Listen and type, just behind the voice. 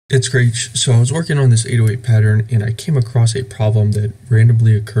It's great. So I was working on this 808 pattern and I came across a problem that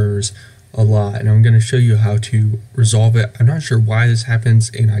randomly occurs a lot, and I'm going to show you how to resolve it. I'm not sure why this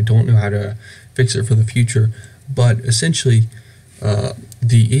happens and I don't know how to fix it for the future, but essentially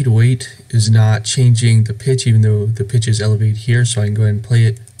the 808 is not changing the pitch even though the pitch is elevated here, so I can go ahead and play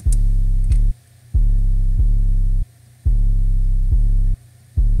it.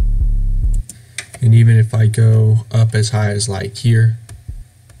 And even if I go up as high as like here,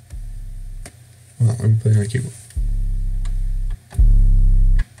 well, let me play it on keyboard.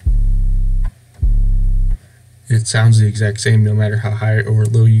 It sounds the exact same no matter how high or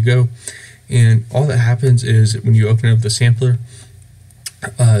low you go. And all that happens is when you open up the sampler,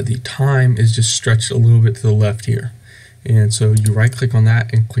 the time is just stretched a little bit to the left here. And so you right click on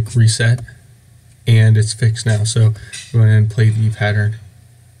that and click reset, and it's fixed now. So go ahead and play the pattern.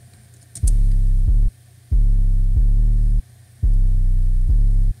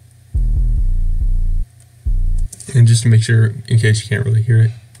 And just to make sure, in case you can't really hear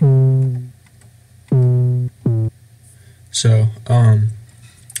it. So,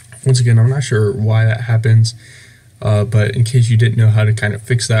 once again, I'm not sure why that happens, but in case you didn't know how to kind of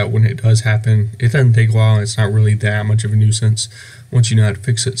fix that when it does happen, it doesn't take a while, and it's not really that much of a nuisance once you know how to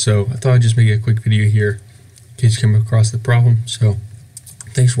fix it. So I thought I'd just make a quick video here in case you come across the problem. So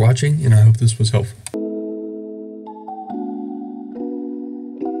thanks for watching, and I hope this was helpful.